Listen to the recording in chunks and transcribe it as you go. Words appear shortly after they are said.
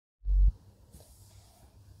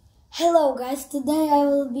Hello guys, today I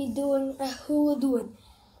will be doing a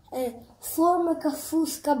Formica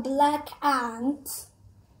fusca black ant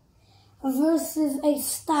versus a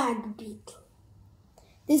stag beetle.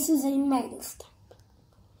 This is a male stag.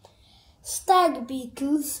 Stag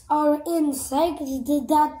beetles are insects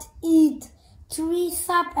that eat tree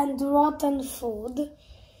sap and rotten food.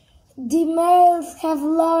 The males have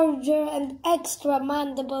larger and extra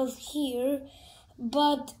mandibles here,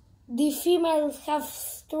 but the females have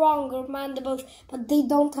stronger mandibles, but they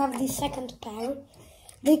don't have the second pair.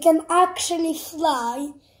 They can actually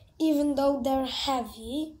fly, even though they're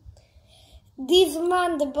heavy. These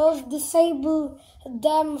mandibles disable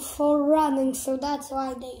them for running, so that's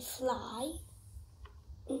why they fly.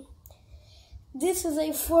 This is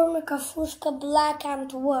a Formica fusca black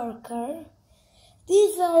ant worker.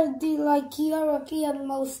 These are the European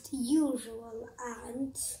most usual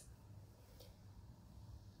ants.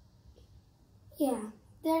 Yeah,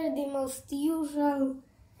 they're the most usual.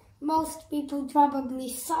 Most people probably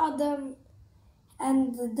saw them,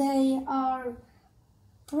 and they are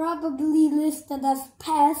probably listed as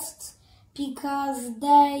pests because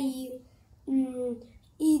they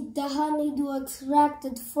eat the honeydew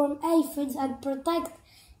extracted from aphids and protect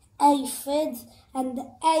aphids, and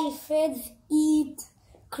the aphids eat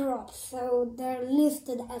crops, so they're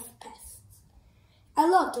listed as pests. A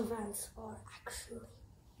lot of ants are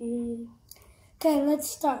actually. Okay, let's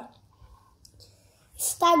start.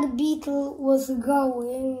 Stag beetle was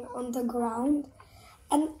going on the ground,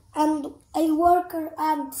 and a worker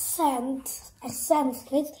ant sensed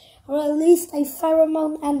it, released a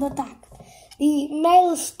pheromone and attacked. The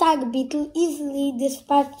male stag beetle easily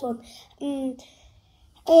dispatched one.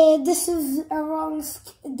 This is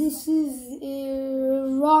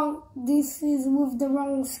with the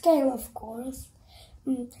wrong scale, of course.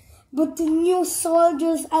 But the new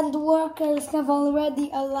soldiers and workers have already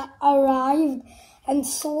arrived and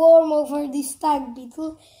swarm over the stag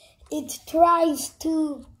beetle. It tries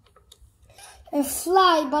to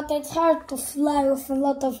fly, but it's hard to fly with a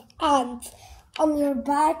lot of ants on your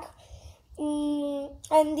back.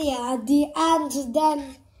 And yeah, the ants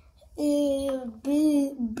then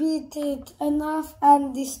beat it enough,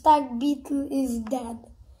 and the stag beetle is dead.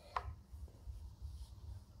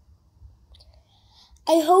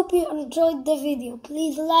 I hope you enjoyed the video.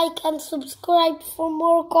 Please like and subscribe for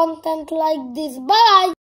more content like this. Bye!